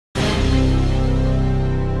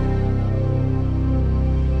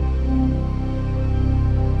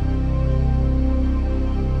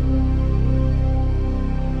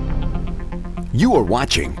You are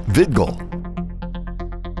watching VidGoal.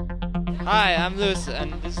 Hi, I'm Lewis,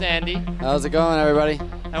 and this is Andy, How's it going, everybody?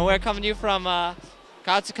 and we're coming to you from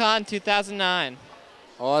Katsucon 2009.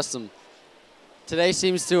 Awesome. Today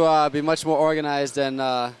seems to be much more organized and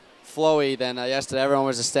flowy than yesterday. Everyone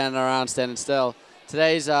was just standing around, standing still.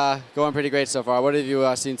 Today's going pretty great so far. What have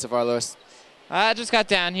you seen so far, Lewis? I just got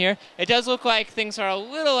down here. It does look like things are a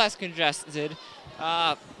little less congested.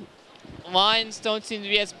 Lines don't seem to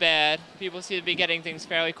be as bad. People seem to be getting things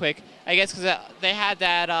fairly quick. I guess because they had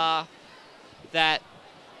that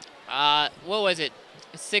what was it,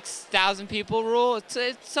 6,000 people rule? It's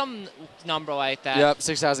some number like that. Yep,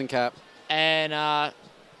 6,000 cap. And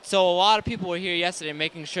so a lot of people were here yesterday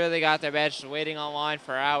making sure they got their badges, waiting online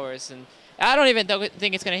for hours. And I don't even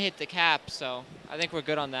think it's going to hit the cap, so I think we're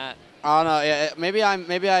good on that. I don't know. Yeah,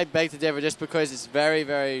 maybe I beg to differ just because it's very,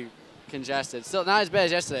 very congested. Still not as bad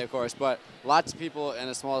as yesterday, of course, but lots of people in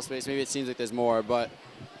a small space. Maybe it seems like there's more, but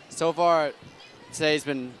so far today's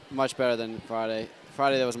been much better than Friday.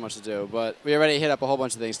 Friday there wasn't much to do, but we already hit up a whole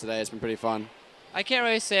bunch of things today. It's been pretty fun. I can't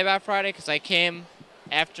really say about Friday because I came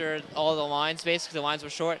after all the lines, basically. The lines were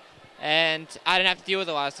short, and I didn't have to deal with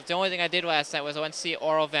a lot of stuff. The only thing I did last night was I went to see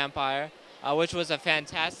Oral Vampire, which was a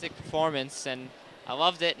fantastic performance, and I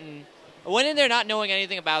loved it. And I went in there not knowing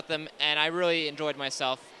anything about them, and I really enjoyed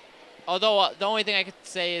myself. Although the only thing I could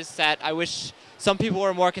say is that I wish some people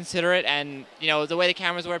were more considerate, and the way the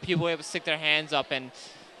cameras were, people were able to stick their hands up, and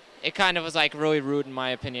it kind of was like really rude in my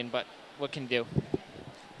opinion. But what can you do?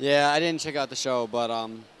 Yeah, I didn't check out the show, but I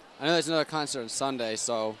know there's another concert on Sunday,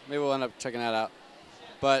 so maybe we'll end up checking that out.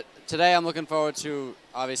 But today I'm looking forward to,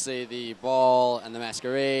 obviously, the ball and the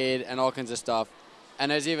masquerade and all kinds of stuff. And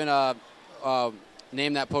there's even a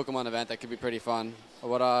Name That Pokemon event that could be pretty fun.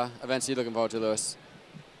 What events are you looking forward to, Lewis?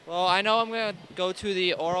 Well, I know I'm going to go to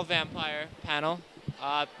the Oral Vampire panel,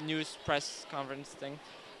 news press conference thing.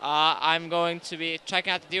 I'm going to be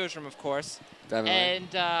checking out the dealer's room, of course. Definitely. And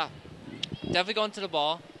definitely going to the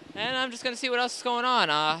ball. And I'm just going to see what else is going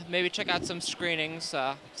on. Maybe check out some screenings,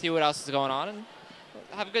 see what else is going on, and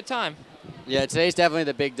have a good time. Yeah, today's definitely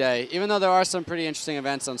the big day, even though there are some pretty interesting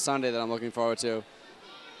events on Sunday that I'm looking forward to.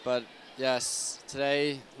 But, yes,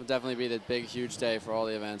 today will definitely be the big, huge day for all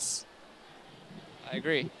the events. I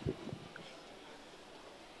agree.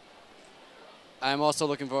 I'm also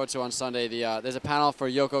looking forward to on Sunday, there's a panel for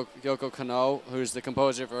Yoko Kanno, who's the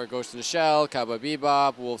composer for Ghost in the Shell, Cowboy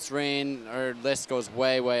Bebop, Wolf's Rain. Her list goes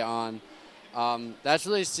way, way on. That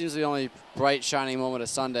really seems the only bright, shining moment of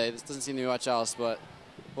Sunday. This doesn't seem to be much else, but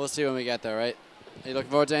we'll see when we get there, right? Are you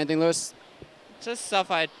looking forward to anything, Lewis? Just stuff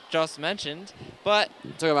I just mentioned, but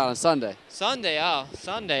Talking about on Sunday. Sunday,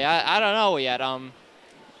 I don't know yet.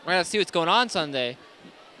 We're going to see what's going on Sunday.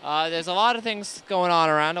 There's a lot of things going on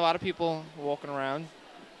around, a lot of people walking around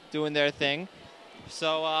doing their thing.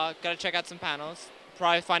 So got to check out some panels,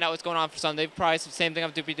 probably find out what's going on for Sunday. Probably the same thing I'm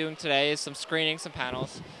going to be doing today is some screenings, some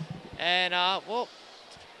panels. And we'll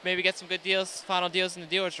maybe get some good deals, final deals in the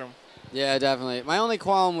dealer's room. Yeah, definitely. My only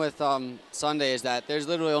qualm with Sunday is that there's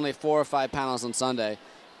literally only 4 or 5 panels on Sunday.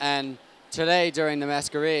 And today during the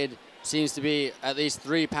masquerade seems to be at least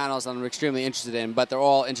 3 panels I'm extremely interested in, but they're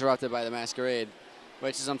all interrupted by the masquerade,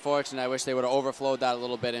 which is unfortunate. I wish they would have overflowed that a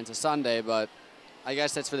little bit into Sunday, but I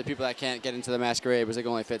guess that's for the people that can't get into the masquerade because they can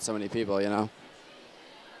only fit so many people, I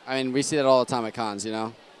mean, we see that all the time at cons, Yeah.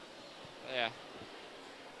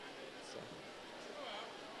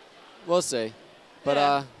 We'll see. But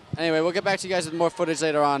Yeah. Anyway, we'll get back to you guys with more footage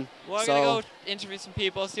later on. We're going to go interview some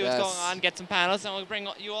people, see what's going on, get some panels, and we'll bring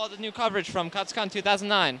you all the new coverage from Katsucon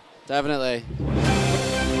 2009. Definitely.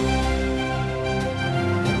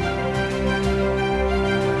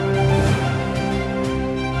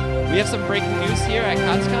 We have some breaking news here at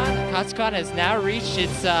Katsucon. Katsucon has now reached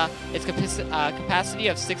its capacity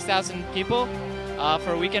of 6,000 people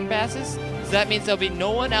for weekend passes. So that means there'll be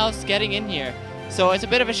no one else getting in here. So it's a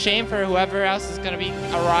bit of a shame for whoever else is going to be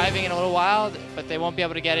arriving in a little while, but they won't be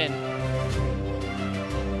able to get in.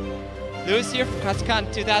 Lewis here from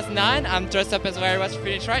Katsucon 2009. I'm dressed up as Larry West for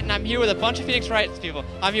Phoenix Wright, and I'm here with a bunch of Phoenix Wright people.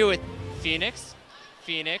 I'm here with Phoenix,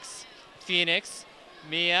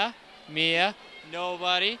 Mia,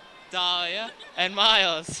 Nobody, Dahlia, and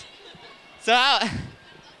Miles. So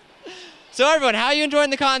everyone, how are you enjoying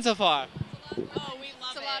the con so far? Oh, we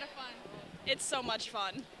love it. It's a lot of fun. It's so much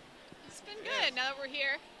fun. It's been good now that we're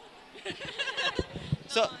here.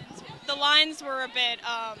 The lines were a bit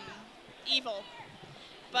evil.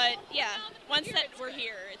 But yeah, once that we're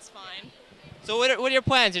here, it's fine. So what are your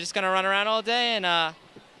plans? You're just going to run around all day and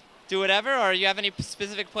do whatever? Or do you have any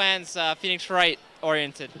specific plans Phoenix Wright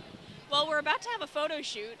oriented? Well, we're about to have a photo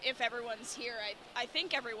shoot if everyone's here. I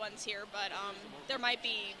think everyone's here, but there might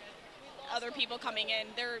be other people coming in.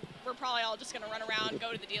 We're probably all just going to run around,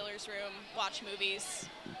 go to the dealer's room, watch movies,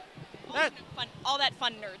 all that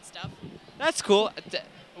fun nerd stuff. That's cool.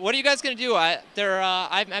 What are you guys going to do?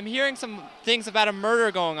 I'm hearing some things about a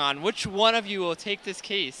murder going on. Which one of you will take this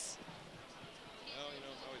case? Well,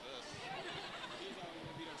 it's always us.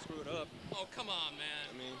 We don't screw it up. Oh, come on, man.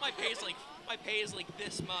 I mean, my pay is like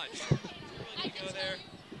this much. Really I gonna can go tell there?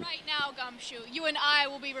 you right now, Gumshoe, you and I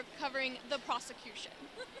will be recovering the prosecution.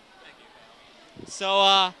 Thank you.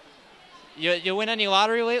 So, you win any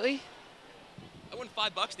lottery lately? I won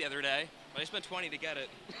 $5 the other day, but I spent 20 to get it.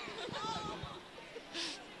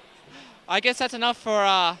 I guess that's enough for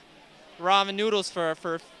ramen noodles for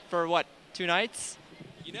what, 2 nights?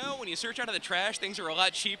 You know, when you search out of the trash, things are a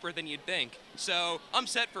lot cheaper than you'd think. So I'm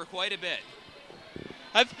set for quite a bit.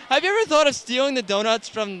 Have you ever thought of stealing the donuts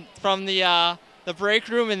from the break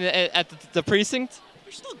room at the precinct?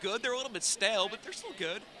 They're still good. They're a little bit stale, but they're still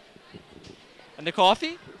good. And the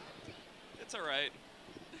coffee? It's all right.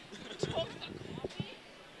 The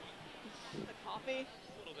coffee?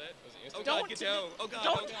 A little bit. oh God, Godot. Oh God,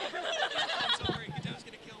 don't. oh God. I'm sorry, Godot's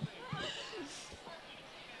gonna kill me.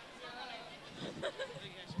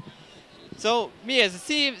 So, Mia, I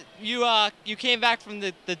see you came back from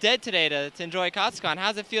the dead today to enjoy Katsucon.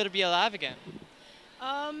 How does it feel to be alive again?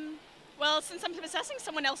 Well, since I'm possessing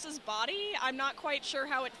someone else's body, I'm not quite sure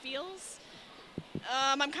how it feels.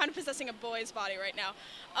 I'm kind of possessing a boy's body right now.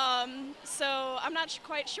 So I'm not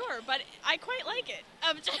quite sure, but I quite like it.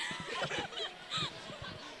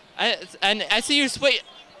 And I see you split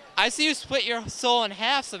your soul in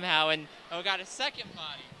half somehow and got a second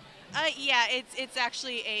body. Yeah, it's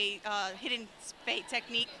actually a hidden fate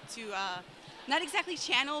technique to not exactly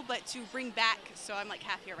channel, but to bring back. So I'm like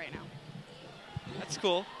half here right now. That's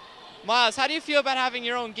cool. Miles, how do you feel about having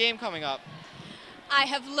your own game coming up? I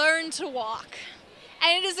have learned to walk,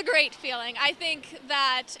 and it is a great feeling. I think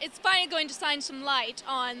that it's finally going to shine some light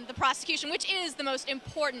on the prosecution, which is the most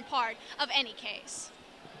important part of any case.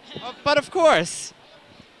 But of course.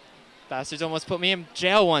 Bastards almost put me in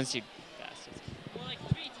jail once, you bastards. More like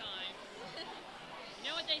 3 times. You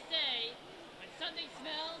know what they say? When something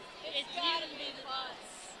smells, it's usually the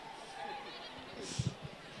bus.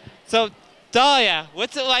 So, Dahlia,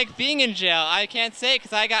 what's it like being in jail? I can't say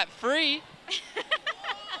because I got free.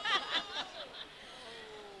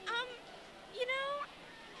 You know,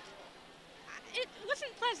 it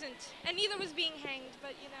wasn't pleasant, and neither was being hanged,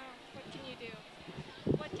 but you know, what can you do?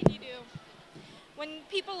 What can you do? When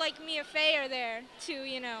people like Mia Fey are there to,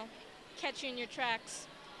 you know, catch you in your tracks,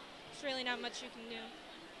 there's really not much you can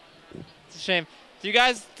do. It's a shame. Do you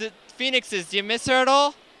guys, the Phoenixes, do you miss her at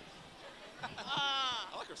all?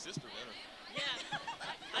 I like her sister better.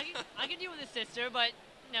 Yeah, I could deal with a sister, but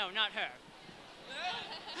no, not her.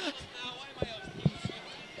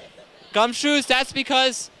 Gumshoes, that's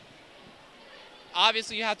because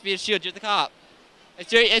obviously you have to be a shield. You're the cop.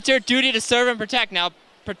 It's your duty to serve and protect. Now,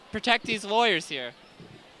 protect these lawyers here.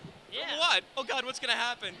 Yeah. What? Oh God, what's gonna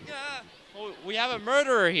happen? Yeah. Well, we have a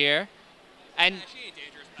murderer here, and She ain't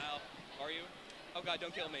dangerous, pal. Are you? Oh God,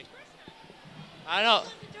 don't kill me. I don't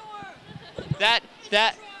know.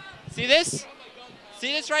 That. See this?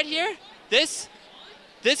 See this right here? This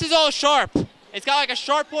is all sharp. It's got like a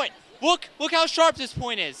sharp point. Look how sharp this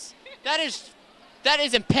point is. That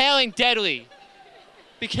is impaling deadly.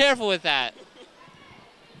 Be careful with that.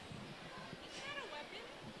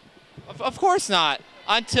 Of course not.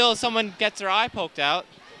 Until someone gets their eye poked out.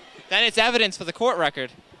 Then it's evidence for the court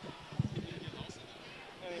record.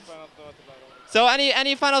 Any final thoughts about it? So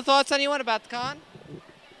any final thoughts, anyone, about the con?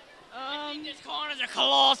 I think this con is a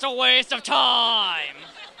colossal waste of time.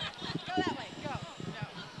 Go that way. Go.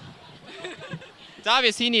 No. It's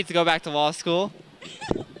obvious he needs to go back to law school.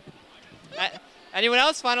 Anyone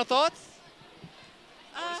else? Final thoughts?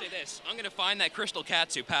 I want to say this. I'm gonna find that Crystal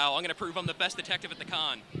Katsu, pal. I'm gonna prove I'm the best detective at the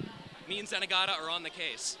con. Me and Zenigata are on the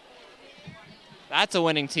case. That's a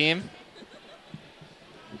winning team.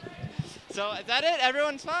 So is that it?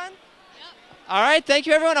 Everyone's fine? Yep. All right. Thank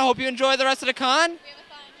you, everyone. I hope you enjoy the rest of the con. We have a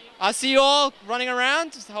fun. I'll see you all running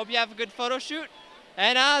around. Just hope you have a good photo shoot.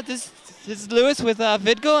 And this is Lewis with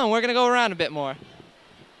Vidgal, and we're gonna go around a bit more.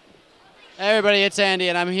 Hey everybody, it's Andy,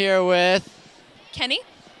 and I'm here with Kenny?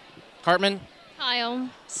 Cartman. Kyle.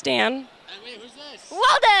 Stan. And wait, who's this?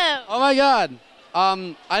 Waldo! Oh my God.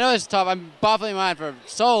 I know it's tough. I'm baffling mine for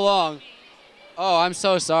so long. Oh, I'm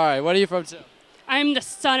so sorry. What are you from too? I'm the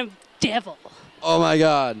son of devil. Oh my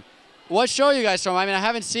God. What show are you guys from? I mean, I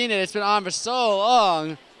haven't seen it. It's been on for so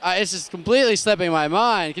long. It's just completely slipping my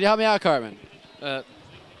mind. Can you help me out, Cartman?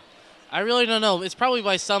 I really don't know. It's probably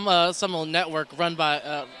by some network run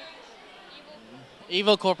by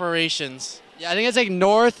evil corporations. Yeah, I think it's like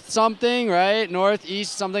North something, right?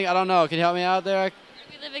 Northeast something. I don't know. Can you help me out there? Where do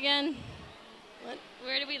we live again? What?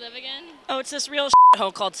 Where do we live again? Oh, it's this real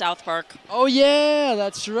hole called South Park. Oh yeah,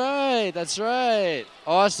 that's right. That's right.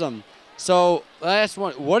 Awesome. So last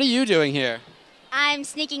one. What are you doing here? I'm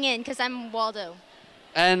sneaking in because I'm Waldo.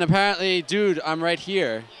 And apparently, dude, I'm right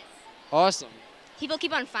here. Awesome. People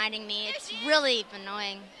keep on finding me. It's really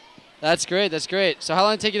annoying. That's great. That's great. So how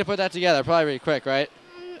long did it take you to put that together? Probably pretty quick, right?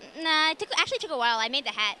 Nah, it actually took a while. I made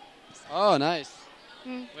the hat. Oh, nice.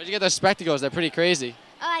 Mm. Where'd you get those spectacles? They're pretty crazy.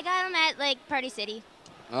 Oh, I got them at like Party City.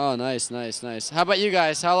 Oh, nice, nice, nice. How about you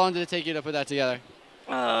guys? How long did it take you to put that together?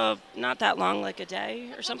 Not that long, like a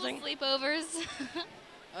day or something. Sleepovers.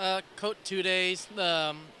 Coat 2 days.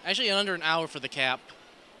 Actually, under an hour for the cap.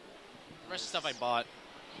 The rest of the stuff I bought.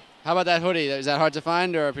 How about that hoodie? Is that hard to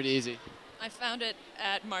find or pretty easy? I found it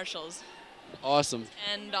at Marshall's. Awesome.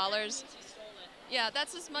 $10. Yeah,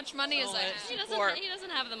 that's as much money as I have. He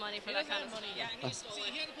doesn't have the money for that kind of money. Yeah, he stole it.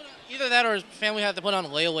 Either that or his family had to put on a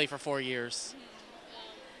layaway for 4 years.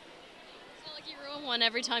 It's not like you ruin one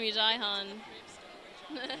every time you die, hon.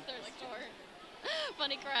 Thrift store.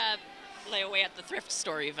 Funny crap. Lay away at the thrift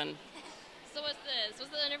store even. So what's this?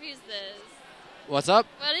 What's the interview's this? What's up?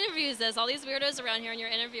 What interview is this? All these weirdos around here and you're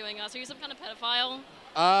interviewing us. Are you some kind of pedophile?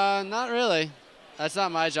 Not really. That's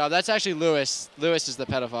not my job. That's actually Lewis. Lewis is the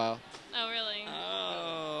pedophile. Oh, really?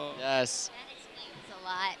 Oh. Yes. That explains a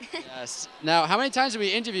lot. Yes. Now, how many times have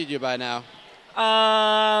we interviewed you by now?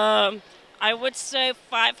 I would say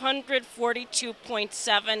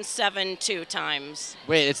 542.772 times.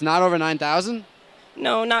 Wait, it's not over 9,000?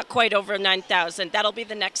 No, not quite over 9,000. That'll be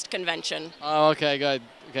the next convention. Oh, okay, good.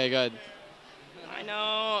 Okay, good. I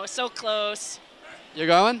know, so close. You're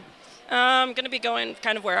going? I'm going to be going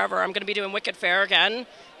kind of wherever. I'm going to be doing Wicked Fair again.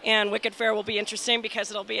 And Wicked Fair will be interesting because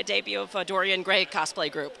it'll be a debut of a Dorian Gray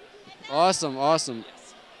cosplay group. Awesome, awesome.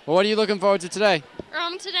 Well, what are you looking forward to today?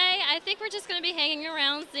 Today, I think we're just going to be hanging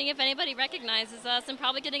around, seeing if anybody recognizes us, and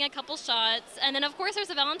probably getting a couple shots. And then, of course, there's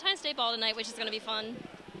a Valentine's Day ball tonight, which is going to be fun.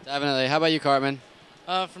 Definitely. How about you, Cartman?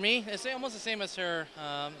 For me, it's almost the same as her.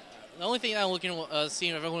 The only thing I'm looking to see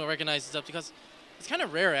if everyone recognizes us because it's kind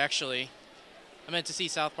of rare, actually. I meant to see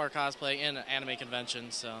South Park cosplay in an anime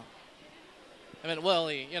convention, so. I mean,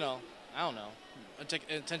 well, you know, I don't know.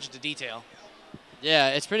 Attention to detail. Yeah,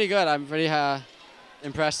 it's pretty good. I'm pretty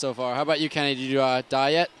impressed so far. How about you, Kenny? Did you die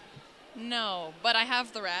yet? No, but I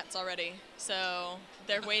have the rats already, so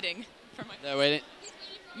they're waiting for my. They're waiting.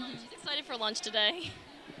 She's excited for lunch today.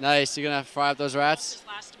 Nice. You're going to fry up those rats? His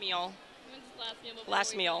last meal.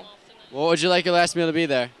 Last meal. What would you like your last meal to be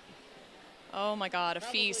there? Oh my God, a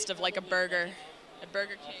feast of like a burger. A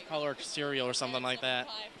Burger King. Color cereal or something like that.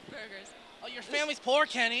 5 burgers. Oh, your family's poor,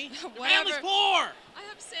 Kenny. Your Whatever. family's poor. I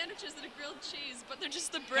have sandwiches and a grilled cheese, but they're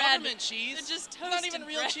just the bread. Government cheese. They're just It's toasted not even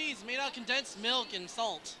real bread. cheese. Made out of condensed milk and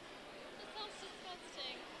salt.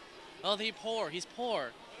 Oh, he's poor. He's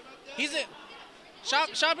poor. He's a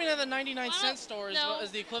shopping at the 99-cent store is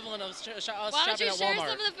the equivalent of us Why don't shopping you at share Walmart.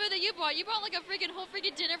 some of the food that you bought? You brought like a whole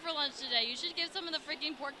freaking dinner for lunch today. You should give some of the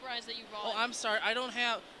freaking pork rinds that you brought. Oh, I'm sorry. I don't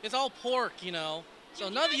have. It's all pork, you know. So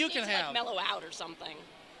none of you can Like have. mellow out or something.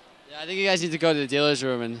 Yeah, I think you guys need to go to the dealer's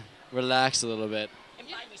room and relax a little bit. And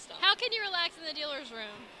buy me stuff. How can you relax in the dealer's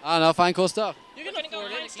room? I don't know. Find cool stuff. We're gonna go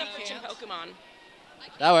find stuff for Chin Pokemon.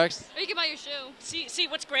 That works. Or you can buy your shoe. See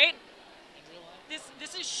what's great?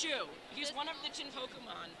 This is Shu. He's one of the Chin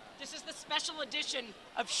Pokemon. This is the special edition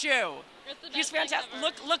of Shu. He's fantastic.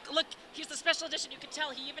 Look. He's the special edition. You can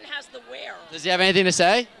tell he even has the wear. Does he have anything to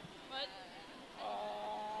say? I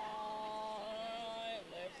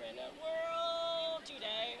live in a world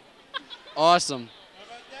today. Awesome.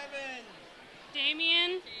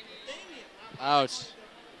 Damien, Ouch.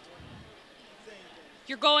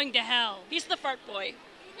 you're going to hell. He's the fart boy.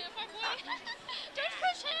 Don't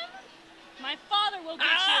push him. My father will get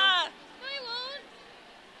Ah! No, he won't.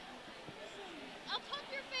 I'll pop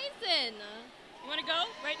your face in. you. You want to go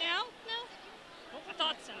right now? No. Oh, I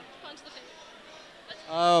thought so. Punch the face.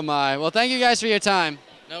 Oh, my. Well, thank you guys for your time.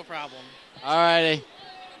 No problem. All righty.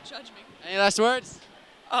 Don't judge me. Any last words?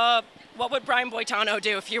 What would Brian Boitano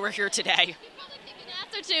do if you were here today?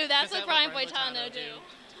 Ass or two. That's what Brian Boitano do.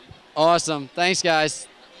 Awesome. Thanks, guys.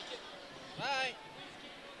 Bye.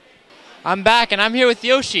 I'm back and I'm here with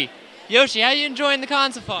Yoshi. Yoshi, how are you enjoying the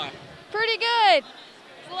con so far? Pretty good.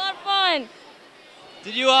 It's a lot of fun.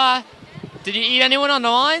 Did you eat anyone on the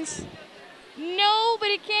lines? No, but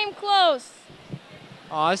it came close.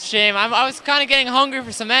 Oh, that's a shame. I was kind of getting hungry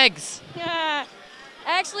for some eggs.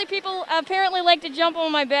 Actually, people apparently like to jump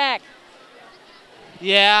on my back.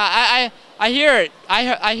 Yeah, I hear it.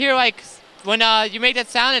 I hear like when you make that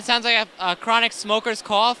sound, it sounds like a chronic smoker's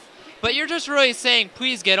cough. But you're just really saying,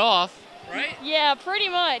 please get off, right? Yeah, pretty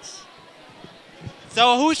much.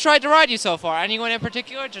 So who's tried to ride you so far? Anyone in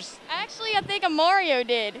particular? Just Actually, I think a Mario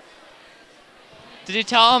did. did you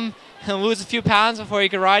tell him he'll lose a few pounds before he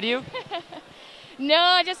could ride you? No,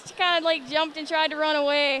 I just kind of like jumped and tried to run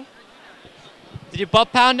away. Did you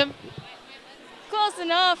butt pound him? Close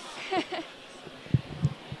enough.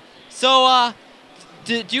 So,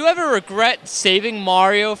 do you ever regret saving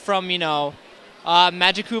Mario from,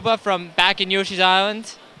 Magic Koopa from back in Yoshi's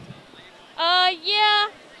Island? Yeah.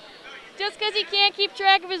 Just because he can't keep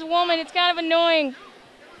track of his woman, it's kind of annoying.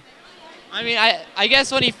 I mean, I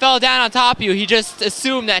guess when he fell down on top of you, he just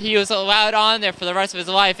assumed that he was allowed on there for the rest of his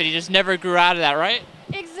life, and he just never grew out of that, right?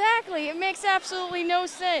 Exactly. It makes absolutely no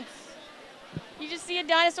sense. You just see a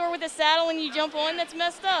dinosaur with a saddle and you jump on, that's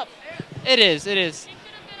messed up. It is, it is.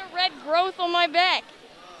 A red growth on my back.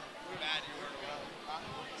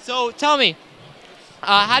 So, tell me,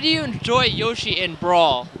 how do you enjoy Yoshi in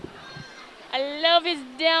Brawl? I love his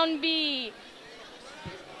down B.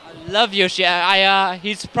 I love Yoshi.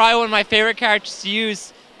 He's probably one of my favorite characters to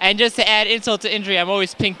use. And just to add insult to injury, I'm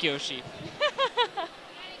always Pink Yoshi.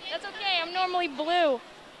 That's okay, I'm normally blue.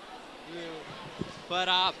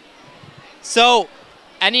 But, so,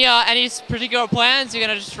 any particular plans? You're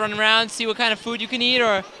gonna just run around, see what kind of food you can eat,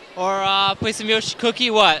 or play some Yoshi Cookie,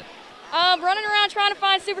 what? Running around trying to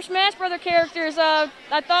find Super Smash Brother characters. I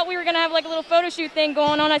thought we were gonna have like a little photo shoot thing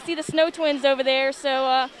going on. I see the Snow Twins over there, so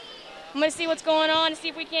I'm gonna see what's going on and see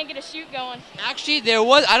if we can't get a shoot going. Actually, there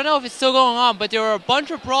was, I don't know if it's still going on, but there were a bunch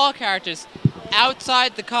of Brawl characters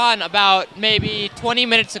outside the con about maybe 20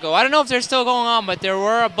 minutes ago. I don't know if they're still going on, but there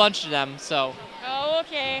were a bunch of them, so. Oh,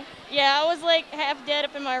 okay. Yeah, I was like half dead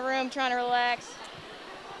up in my room trying to relax.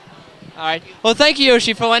 All right. Well, thank you,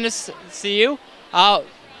 Yoshi, for letting us see you.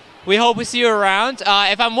 We hope we see you around.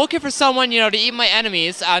 If I'm looking for someone, to eat my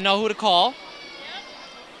enemies, I know who to call.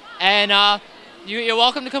 And you're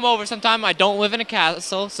welcome to come over sometime. I don't live in a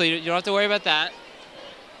castle, so you don't have to worry about that.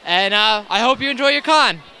 And I hope you enjoy your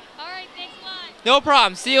con. All right, thanks a lot. No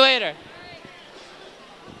problem. See you later.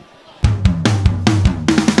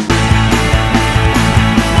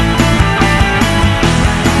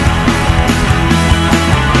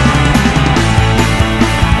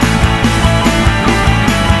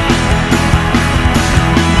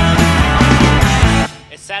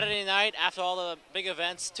 Saturday night after all the big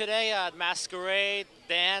events today, masquerade,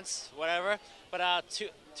 dance, whatever. But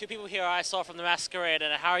two people here I saw from the masquerade.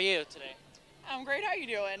 And how are you today? I'm great. How are you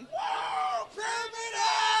doing?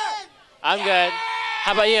 I'm good.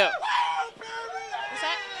 How about you? What's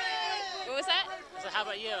that? What was that? So how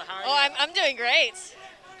about you? How are you? you? I'm doing great.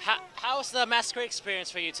 How was the masquerade experience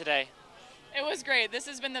for you today? It was great. This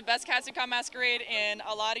has been the best Katsucon Masquerade in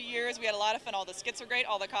a lot of years. We had a lot of fun. All the skits were great,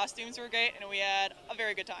 all the costumes were great, and we had a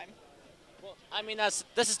very good time. Well, I mean, this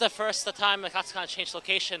is the first time the Katsucon changed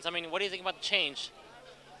locations. I mean, what do you think about the change?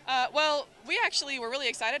 Well, we actually were really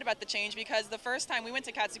excited about the change because the first time we went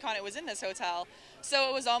to Katsucon, it was in this hotel. So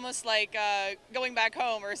it was almost like going back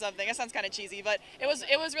home or something. It sounds kind of cheesy, but it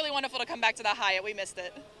was really wonderful to come back to the Hyatt. We missed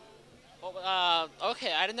it. Well,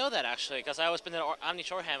 okay, I didn't know that actually, because I always been in the Omni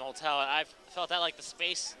Shoreham Hotel, and I felt that like the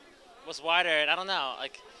space was wider, and I don't know,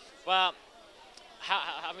 like, well,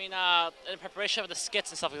 in preparation for the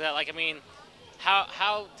skits and stuff like that, like, I mean,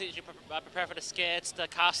 how did you prepare for the skits, the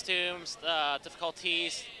costumes, the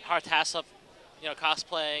difficulties, hard tasks of,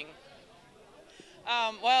 cosplaying?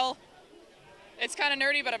 Well, it's kind of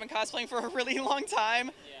nerdy, but I've been cosplaying for a really long time.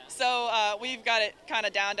 Yeah. So we've got it kind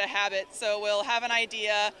of down to habit. So we'll have an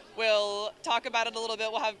idea, we'll talk about it a little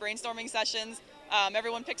bit, we'll have brainstorming sessions.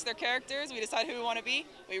 Everyone picks their characters, we decide who we want to be,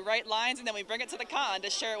 we write lines, and then we bring it to the con to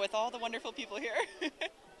share it with all the wonderful people here.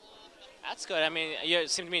 That's good. I mean, you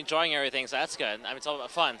seem to be enjoying everything, so that's good. I mean, it's all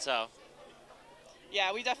about fun, so.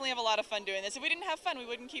 Yeah, we definitely have a lot of fun doing this. If we didn't have fun, we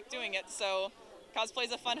wouldn't keep doing it. So cosplay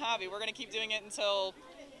is a fun hobby. We're going to keep doing it until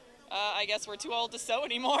I guess we're too old to sew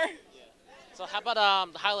anymore. Yeah. So how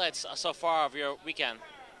about the highlights so far of your weekend?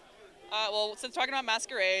 Well, since talking about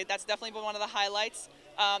Masquerade, that's definitely been one of the highlights.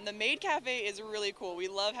 The Maid Cafe is really cool. We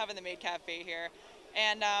love having the Maid Cafe here.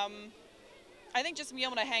 And I think just being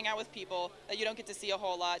able to hang out with people that you don't get to see a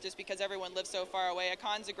whole lot just because everyone lives so far away. A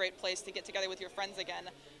con's a great place to get together with your friends again.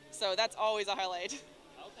 So that's always a highlight.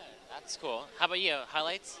 Okay, that's cool. How about you?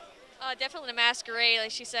 Highlights? Definitely the Masquerade,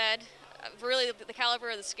 like she said. Really, the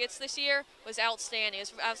caliber of the skits this year was outstanding.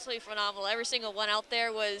 It was absolutely phenomenal. Every single one out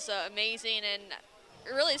there was amazing, and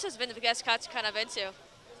really, this has been the best Katsucon I've been to.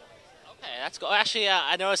 Okay, that's cool. Actually,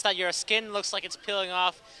 I noticed that your skin looks like it's peeling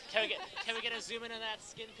off. Can we get a zoom in on that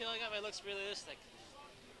skin peeling off? It looks realistic.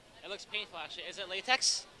 It looks painful, actually. Is it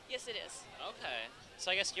latex? Yes, it is. Okay.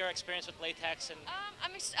 So I guess your experience with latex and...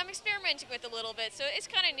 I'm experimenting with it a little bit, so it's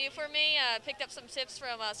kind of new for me. I picked up some tips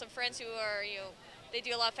from some friends who are, they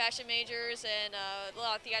do a lot of fashion majors and a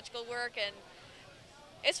lot of theatrical work, and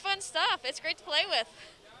it's fun stuff. It's great to play with.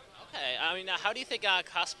 Okay. I mean, how do you think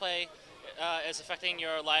cosplay is affecting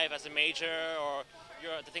your life as a major, or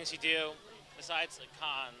the things you do besides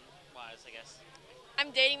con-wise, I guess?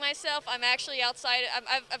 I'm dating myself. I'm actually outside.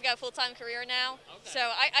 I've got a full-time career now. Okay. So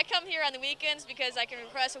I come here on the weekends because I can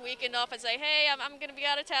request a weekend off and say, hey, I'm going to be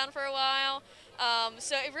out of town for a while.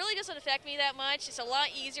 So it really doesn't affect me that much. It's a lot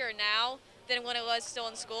easier now than when I was still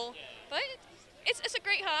in school. But it's a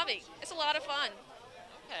great hobby. It's a lot of fun.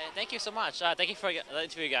 Okay, thank you so much. Thank you for the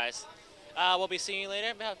interview, guys. We'll be seeing you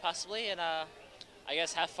later, possibly, and I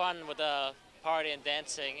guess have fun with the party and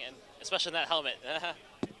dancing, and especially in that helmet.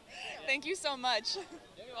 Thank you so much.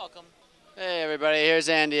 You're welcome. Hey everybody, here's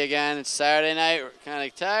Andy again. It's Saturday night. We're kind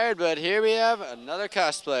of tired, but here we have another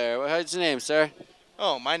cosplayer. What's your name, sir?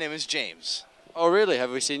 Oh, my name is James. Oh, really?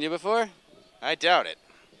 Have we seen you before? I doubt it.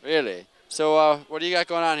 Really? So, what do you got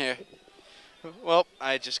going on here? Well,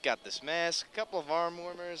 I just got this mask, a couple of arm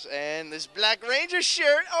warmers, and this Black Ranger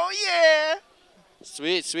shirt. Oh, yeah!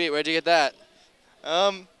 Sweet, sweet. Where'd you get that?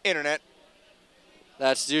 Internet.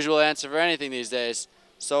 That's the usual answer for anything these days.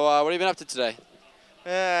 So, what have you been up to today?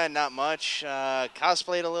 Not much.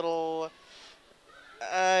 Cosplayed a little.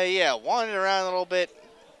 Yeah, wandered around a little bit.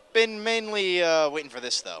 Been mainly waiting for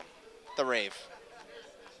this, though. The rave.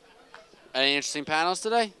 Any interesting panels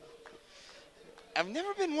today? I've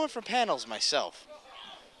never been one for panels myself.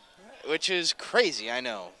 Which is crazy, I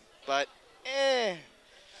know. But,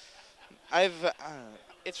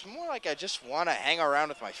 it's more like I just want to hang around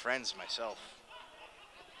with my friends myself.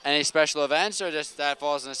 Any special events, or just that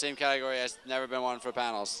falls in the same category as never been one for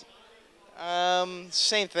panels?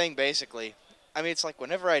 Same thing, basically. I mean, it's like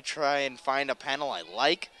whenever I try and find a panel I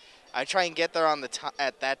like, I try and get there on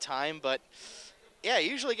at that time, but yeah, I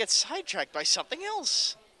usually get sidetracked by something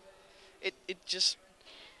else. It just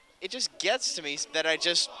gets to me that I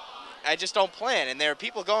just don't plan, and there are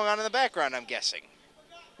people going on in the background, I'm guessing.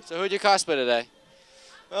 So who'd you cosplay today?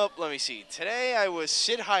 Well, let me see. Today I was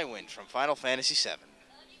Sid Highwind from Final Fantasy VII.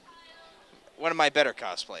 One of my better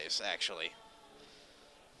cosplays, actually.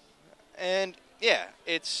 And yeah,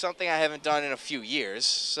 it's something I haven't done in a few years,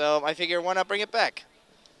 so I figure why not bring it back?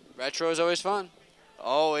 Retro is always fun.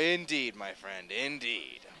 Oh, indeed, my friend,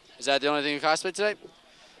 indeed. Is that the only thing you cosplayed today?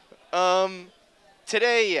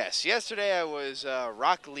 Today, yes. Yesterday I was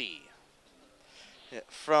Rock Lee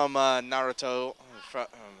from Naruto, from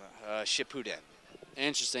Shippuden.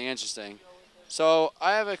 Interesting, interesting. So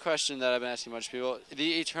I have a question that I've been asking a bunch of people.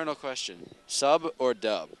 The eternal question: sub or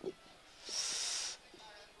dub?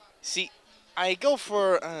 See, I go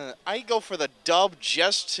for the dub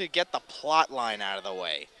just to get the plot line out of the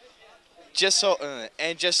way, just so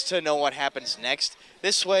and just to know what happens next.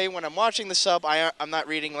 This way, when I'm watching the sub, I'm not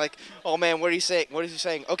reading like, oh man, what are you saying? What is he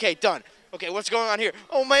saying? Okay, done. Okay, what's going on here?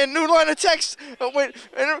 Oh man, new line of text. Oh, wait,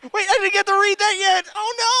 I didn't get to read that yet.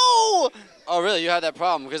 Oh no! Oh really? You have that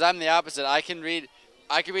problem? Because I'm the opposite. I can read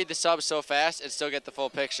the sub so fast and still get the full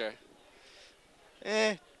picture.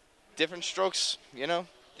 Different strokes, you know.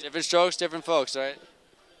 Different strokes, different folks, right?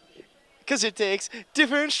 Because it takes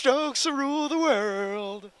different strokes to rule the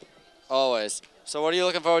world. Always. So what are you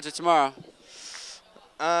looking forward to tomorrow?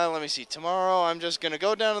 Let me see. Tomorrow I'm just going to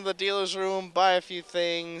go down to the dealer's room, buy a few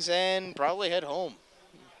things, and probably head home.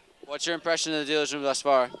 What's your impression of the dealer's room thus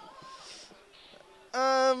far?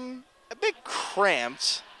 A bit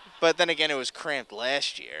cramped, but then again it was cramped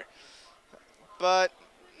last year. But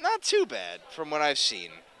not too bad from what I've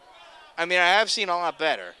seen. I mean, I have seen a lot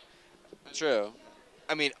better. True.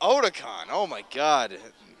 I mean, Otakon, oh my god.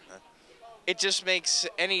 It just makes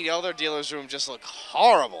any other dealer's room just look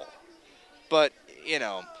horrible. But, you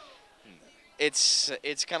know, it's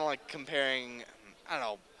kind of like comparing, I don't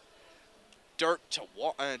know, dirt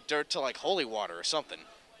to like holy water or something.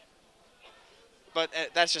 But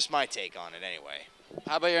that's just my take on it anyway.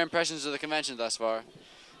 How about your impressions of the convention thus far?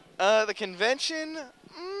 The convention,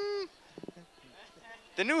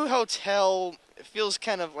 the new hotel feels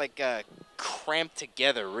kind of like cramped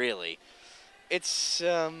together, really. It's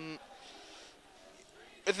with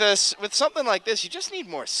something like this, you just need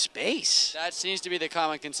more space. That seems to be the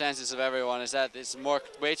common consensus of everyone, is that it's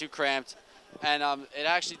way too cramped. And it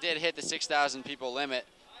actually did hit the 6,000 people limit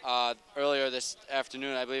earlier this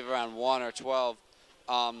afternoon, I believe around 1 or 12.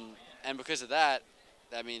 And because of that,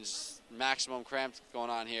 that means maximum cramped going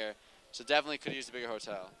on here. So definitely could use a bigger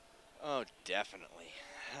hotel. Oh, definitely.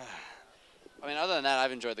 I mean, other than that,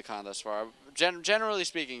 I've enjoyed the con thus far. Generally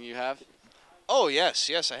speaking, you have? Oh, yes,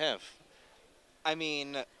 I have. I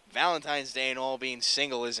mean, Valentine's Day and all being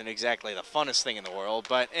single isn't exactly the funnest thing in the world,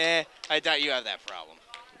 but I doubt you have that problem.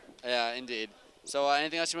 Yeah, indeed. So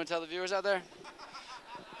anything else you want to tell the viewers out there?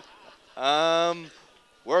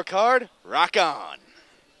 Work hard, rock on.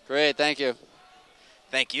 Great, thank you.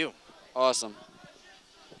 Thank you. Awesome.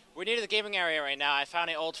 We're near the gaming area right now. I found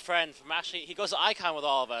an old friend from he goes to Icon with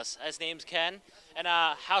all of us. His name's Ken. And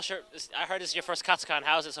I heard this is your first Katsucon.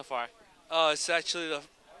 How is it so far? Oh, it's actually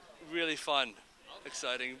really fun,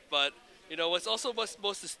 exciting. But, you know, what's also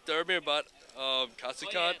most disturbing about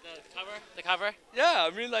Katsucon? Oh, yeah, the cover? Yeah,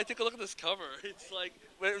 I mean, like, take a look at this cover. It's like,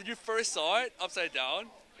 when you first saw it, upside down,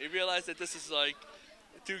 you realize that this is like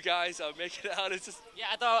two guys making out. It's just... Yeah,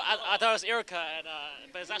 I thought it was Erika,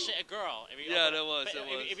 but it's actually a girl. It was.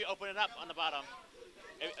 If you open it up on the bottom,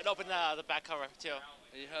 it opened the back cover, too.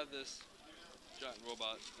 And you have this giant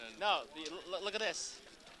robot. And no, look at this.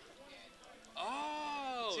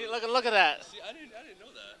 Oh! See, look at that. See, I didn't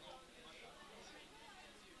know that.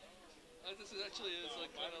 This is actually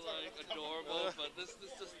like kind of like adorable, but this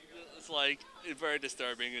just it's like very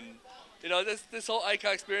disturbing. And you know, this whole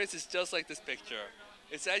Icon experience is just like this picture.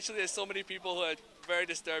 It's actually there's so many people who are very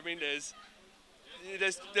disturbing. There's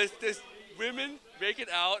women making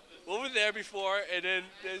out over there before, and then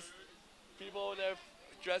there's people over there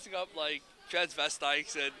dressing up like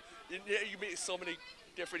transvestites, and you meet so many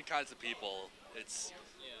different kinds of people. It's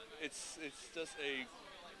just a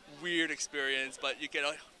weird experience, but you get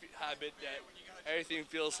a habit that everything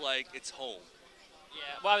feels like it's home.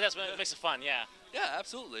 Yeah, well, that's what makes it fun. Yeah. Yeah,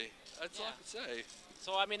 absolutely. That's all I can say.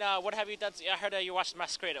 So, I mean, what have you done? I heard you watched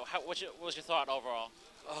Masquerade. What was your thought overall?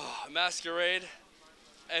 Oh, Masquerade.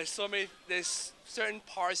 And there's certain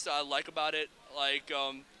parts that I like about it, like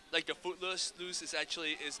the Footloose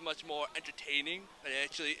is much more entertaining and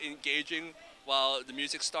actually engaging while the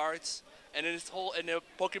music starts. And then the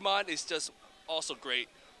Pokemon is just also great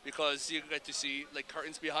because you get to see like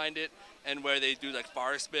curtains behind it and where they do like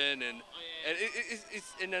fire spin and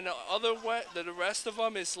and then the rest of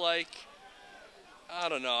them is like, I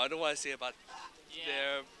don't know. I don't want to say about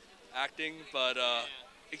their acting, but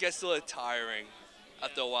it gets a little tiring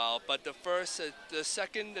after a while. But the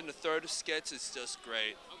second, and the third skits is just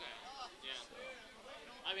great. Okay.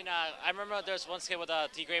 Yeah. I mean, I remember there was one skit with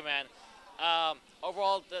D. Gray Man.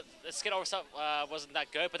 Overall, the skit wasn't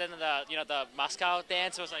that good, but then the Moscow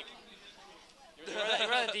dance was like. You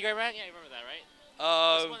remember the D. Gray Man? Yeah, you remember that, right?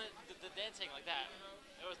 It was the dancing like that.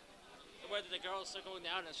 It was where the girls start going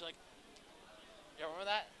down and she's like. You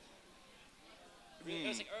remember that? It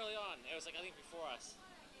was like early on. It was like I think before us.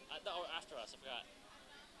 No, or after us. I forgot.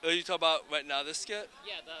 Oh, you talk about right now this skit?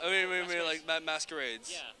 Yeah. I mean like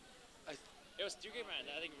Masquerades. Yeah. It was Drew Man.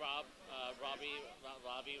 I think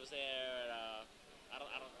Robbie was there. And, I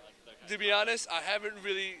don't like. To be honest, I haven't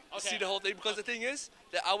really seen the whole thing because the thing is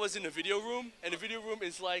that I was in the video room, and the video room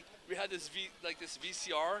is like we had this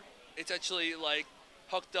VCR. It's actually like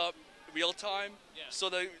hooked up real time. Yeah. So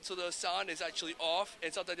the sound is actually off,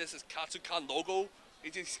 and sometimes there's this Katsucon logo.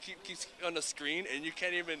 It just keeps on the screen, and you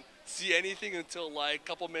can't even see anything until like a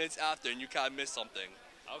couple minutes after, and you kind of miss something.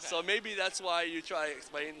 Okay. So maybe that's why you try to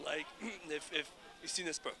explain, like, if you've seen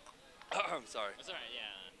this book. I'm sorry. That's all right,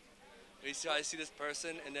 yeah. You try to see this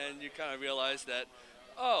person, and then you kind of realize that,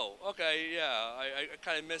 oh, okay, yeah, I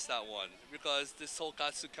kind of missed that one, because this whole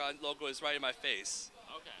Katsucon logo is right in my face.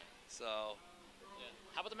 Okay. So... Yeah.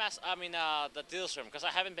 How about the deals room? Because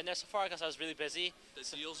I haven't been there so far because I was really busy. The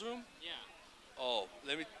deals room? Yeah. Oh,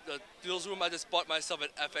 the deals room, I just bought myself an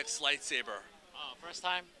FX lightsaber. Oh, first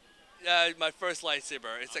time? Yeah, my first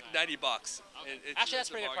lightsaber. It's like $90. Okay. Actually, that's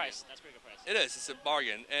pretty good price. That's pretty good price. It is. It's a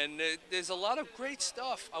bargain, and there's a lot of great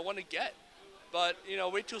stuff I want to get, but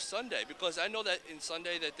wait till Sunday because I know that in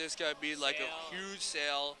Sunday that there's gonna be like a huge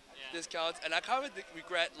sale, discounts, and I kind of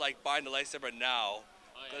regret like buying the lightsaber now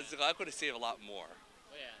because I could have saved a lot more.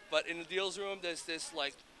 Oh, yeah. But in the deals room, there's this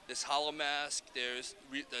hollow mask. There's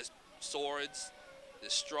swords.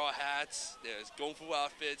 There's straw hats. There's Kung Fu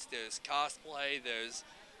outfits. There's cosplay. There's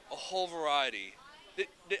a whole variety.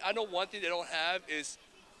 I know one thing they don't have is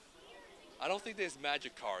I don't think there's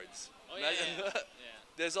magic cards. Oh, yeah.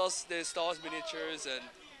 There's Star Wars miniatures and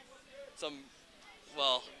some,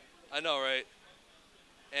 well, I know, right?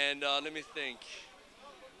 And let me think.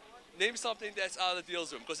 Name something that's out of the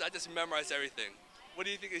deals room because I just memorized everything. What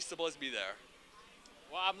do you think is supposed to be there?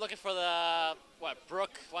 Well, I'm looking for the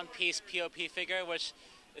Brooke One Piece POP figure, which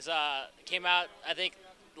is came out I think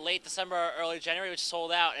late December, early January, which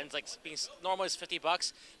sold out, and it's like normally it's $50,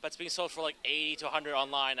 but it's being sold for like 80 to 100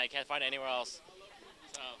 online. I can't find it anywhere else.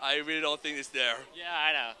 So. I really don't think it's there. Yeah,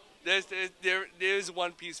 I know. There's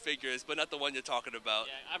One Piece figures, but not the one you're talking about.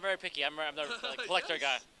 Yeah, I'm very picky. I'm the collector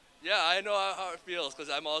guy. Yeah, I know how it feels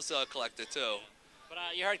because I'm also a collector too. But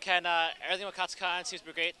you heard Ken. Everything with Katsucon seems to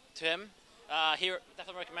be great to him. He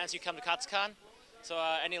definitely recommends you come to Katsucon. So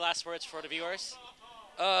any last words for the viewers?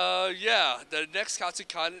 Yeah, the next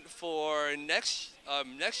Katsucon for next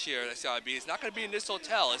year, that's gotta be. It's not gonna be in this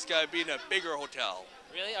hotel. It's gotta be in a bigger hotel.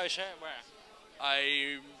 Really? Are you sure? Where?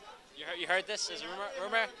 You heard this? Is a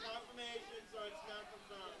rumor?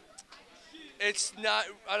 It's not.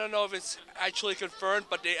 I don't know if it's actually confirmed,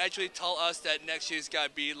 but they actually tell us that next year's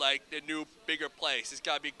gotta be like the new bigger place. It's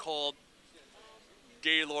gotta be called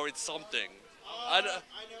Gaylord something. I know where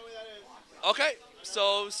that is. Okay.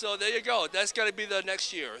 So there you go. That's gonna be the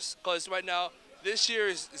next year's. Because right now, this year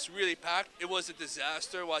is really packed. It was a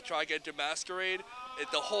disaster while trying to get into Masquerade.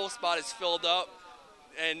 The whole spot is filled up,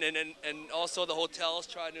 and also the hotel's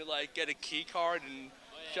trying to like get a key card and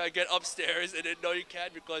try to get upstairs, and then no, you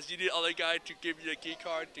can't because you need other guy to give you the key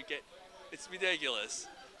card to get. It's ridiculous.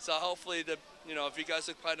 So hopefully if you guys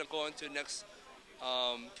are planning on going to the next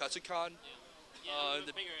Katsucon,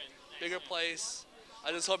 the bigger place.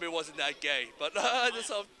 I just hope it wasn't that gay, but I just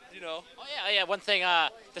hope, Oh yeah. One thing,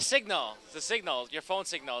 the signal, your phone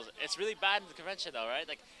signal, it's really bad in the convention though, right?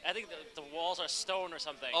 Like I think the walls are stone or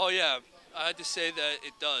something. Oh yeah, I had to say that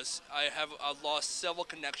it does. I've lost several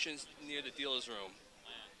connections near the dealer's room.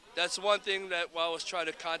 That's one thing that while I was trying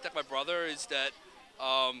to contact my brother is that,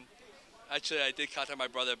 actually I did contact my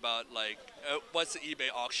brother about like what's the eBay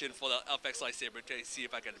auction for the FX lightsaber to see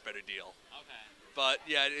if I get a better deal. Okay. But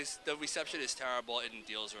yeah, the reception is terrible in the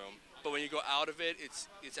deal's room. But when you go out of it, it's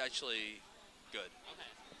actually good.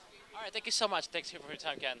 Okay. All right, thank you so much. Thanks for your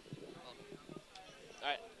time, Ken. All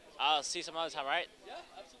right, I'll see you some other time, all right? Yeah,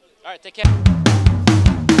 absolutely. All right, take care.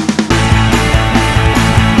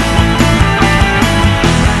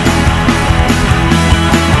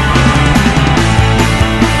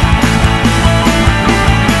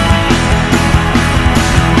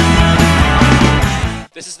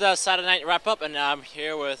 This is the Saturday night wrap up, and I'm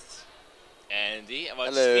here with Andy. Well,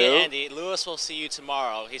 it's Hello. me and Andy. Lewis will see you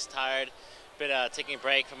tomorrow. He's tired, been taking a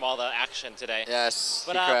break from all the action today. Yes,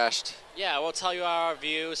 but, he crashed. Yeah, we'll tell you our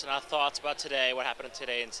views and our thoughts about today, what happened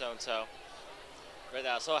today, and so. Right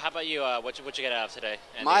now. So how about you? What you get out of today,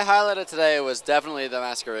 Andy? My highlight of today was definitely the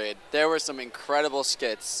Masquerade. There were some incredible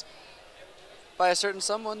skits by a certain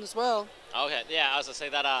someone as well. Okay, yeah, I was going to say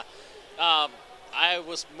that I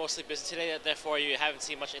was mostly busy today, therefore you haven't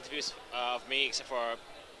seen much interviews of me except for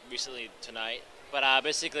recently tonight. But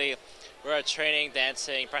basically, we're training,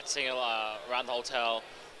 dancing, practicing around the hotel.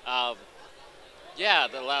 Yeah,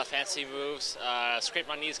 a lot of fancy moves. Scraped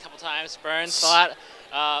my knees a couple times, burns a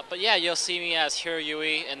lot. But yeah, you'll see me as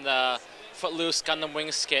Hiroyui in the Footloose Gundam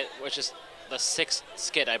Wing skit, which is the 6th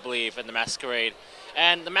skit, I believe, in the Masquerade.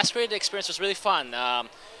 And the Masquerade experience was really fun.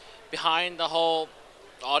 Behind the whole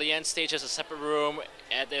audience stage is a separate room,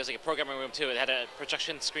 and there's like a programming room too. It had a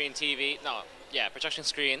projection screen projection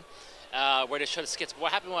screen where they showed the skits.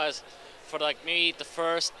 What happened was, for like maybe the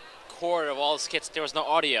first quarter of all the skits, there was no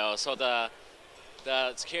audio, so the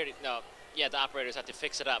operators had to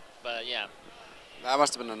fix it up. But yeah, that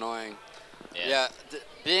must have been annoying. Yeah,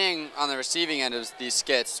 being on the receiving end of these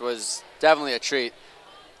skits was definitely a treat.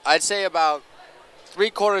 I'd say about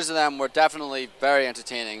 3/4 of them were definitely very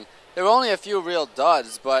entertaining. There were only a few real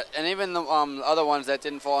duds, and even the other ones that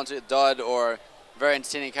didn't fall into a dud or very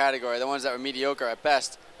entertaining category, the ones that were mediocre at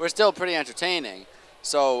best, were still pretty entertaining.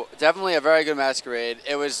 So definitely a very good Masquerade.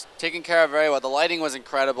 It was taken care of very well. The lighting was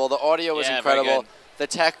incredible. The audio was incredible. The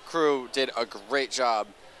tech crew did a great job,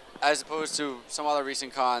 as opposed to some other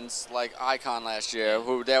recent cons like Icon last year,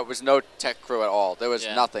 who there was no tech crew at all. There was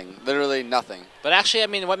nothing, literally nothing. But actually, I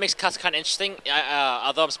mean, what makes Katsucon interesting,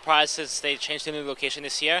 although I'm surprised since they changed the new location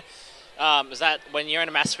this year, is that when you're in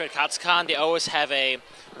a Masquerade Katsucon, they always have a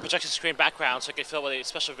projection screen background so you can fill with a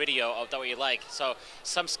special video of that what you like. So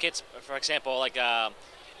some skits, for example, like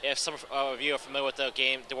if some of you are familiar with the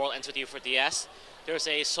game The World Ends With You for DS, there's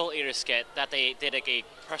a Soul Eater skit that they did like a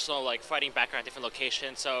personal like fighting background, different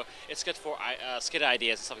locations. So it's good for skit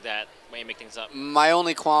ideas and stuff like that when you make things up. My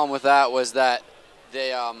only qualm with that was that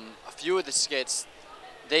they a few of the skits,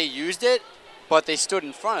 they used it, but they stood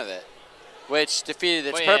in front of it, which defeated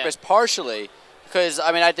its purpose partially. Because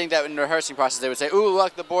I mean, I think that in the rehearsing process they would say, "Ooh,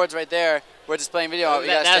 look, the board's right there. We're displaying video. We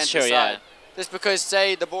gotta stand to the side." Just because,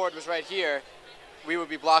 say, the board was right here, we would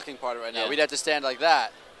be blocking part of it right now. We'd have to stand like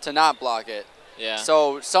that to not block it. Yeah.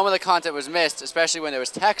 So some of the content was missed, especially when there was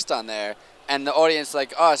text on there, and the audience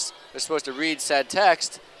like us was supposed to read said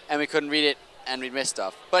text, and we couldn't read it, and we missed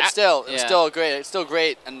stuff. But still, it was still great. It's still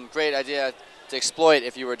great and great idea to exploit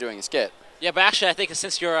if you were doing a skit. Yeah, but actually, I think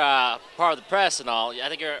since you're part of the press and all, I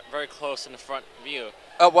think you're very close in the front view.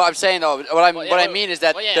 What I'm saying though, what I mean is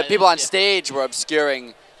that the people on stage were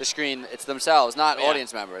obscuring the screen. It's themselves, not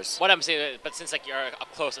audience members. What I'm saying, but since like you're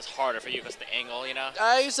up close, it's harder for you because the angle, you know.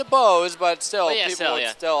 I suppose, but still, Well, yeah, people were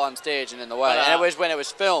still, still on stage and in the way. But, And it was when it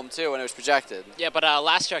was filmed too, when it was projected. Yeah, but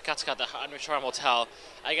last year at Katsuka, the Under Charm Hotel,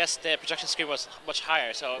 I guess the projection screen was much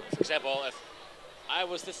higher. So, for example, if I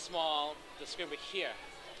was this small, the screen would be here,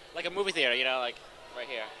 like a movie theater, you know, like right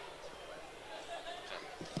here.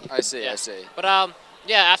 I see. Yeah. I see. But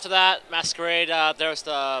yeah, after that Masquerade, there was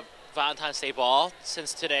the Valentine's Day ball.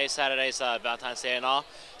 Since today's Saturday's Valentine's Day and all,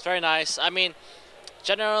 it's very nice. I mean,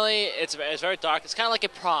 generally it's very dark. It's kind of like a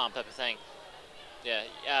prom type of thing.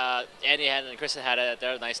 Yeah, Andy and Kristen had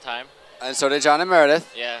a nice time. And so did John and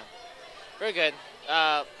Meredith. Yeah, very good.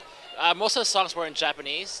 Most of the songs were in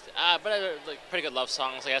Japanese, but they're like pretty good love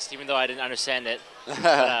songs, I guess, even though I didn't understand it. But,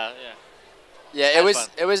 yeah. Yeah, it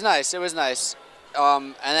was nice. It was nice.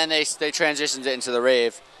 And then they transitioned it into the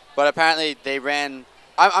rave, but apparently they ran.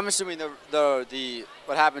 I'm assuming the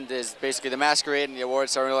what happened is basically the Masquerade and the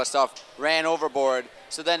awards ceremony, all that stuff ran overboard.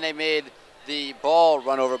 So then they made the ball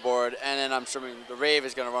run overboard, and then I'm assuming the rave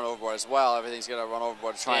is going to run overboard as well. Everything's going to run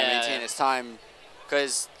overboard to try and maintain its time,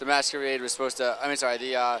 because the Masquerade was supposed to.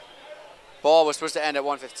 The ball was supposed to end at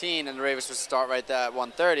 1:15, and the rave was supposed to start right there at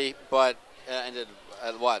 1:30, but it ended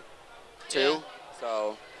at what? 2. Yeah.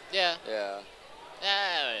 So. Yeah. Yeah.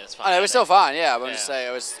 Yeah, it's I fine. mean, it was still fine, yeah. But I'm just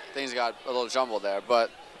saying, things got a little jumbled there.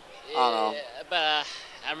 But I don't know. But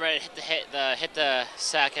I'm ready to hit the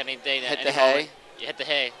sack any day. Hit any the hay? moment. You hit the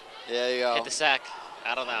hay. Yeah, there you go. Hit the sack.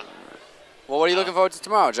 I don't know. Well, what are you looking forward to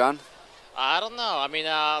tomorrow, John? I don't know. I mean,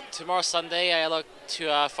 tomorrow Sunday, I look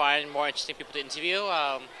to find more interesting people to interview.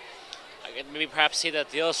 I could maybe perhaps see the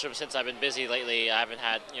deals room since I've been busy lately. I haven't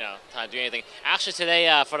had time to do anything. Actually,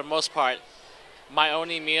 today, for the most part, my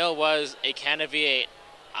only meal was a can of V8.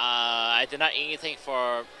 I did not eat anything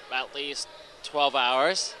for at least 12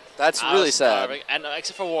 hours. That's I really was sad. starving. And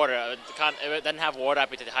except for water. If it didn't have water, I'd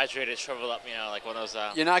be dehydrated, shriveled up, like one of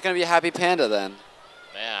those. You're not going to be a happy panda then.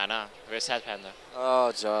 Yeah, I know. Very sad panda.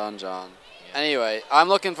 Oh, John. Anyway, I'm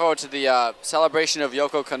looking forward to the celebration of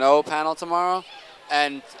Yoko Kanno panel tomorrow.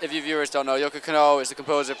 And if you viewers don't know, Yoko Kanno is the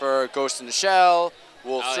composer for Ghost in the Shell,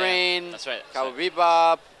 Wolf's Rain, That's right. Cowboy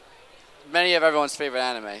Bebop, many of everyone's favorite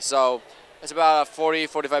anime. So it's about a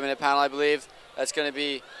 45-minute panel, I believe. That's going to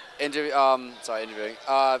be interviewing.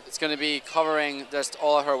 It's going to be covering just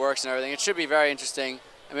all of her works and everything. It should be very interesting,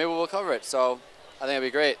 and maybe we'll cover it. So I think it'll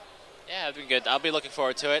be great. Yeah, it'll be good. I'll be looking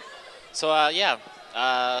forward to it. So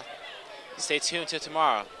stay tuned to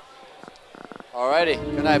tomorrow. Alrighty.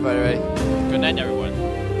 Good night, buddy. Good night, everyone.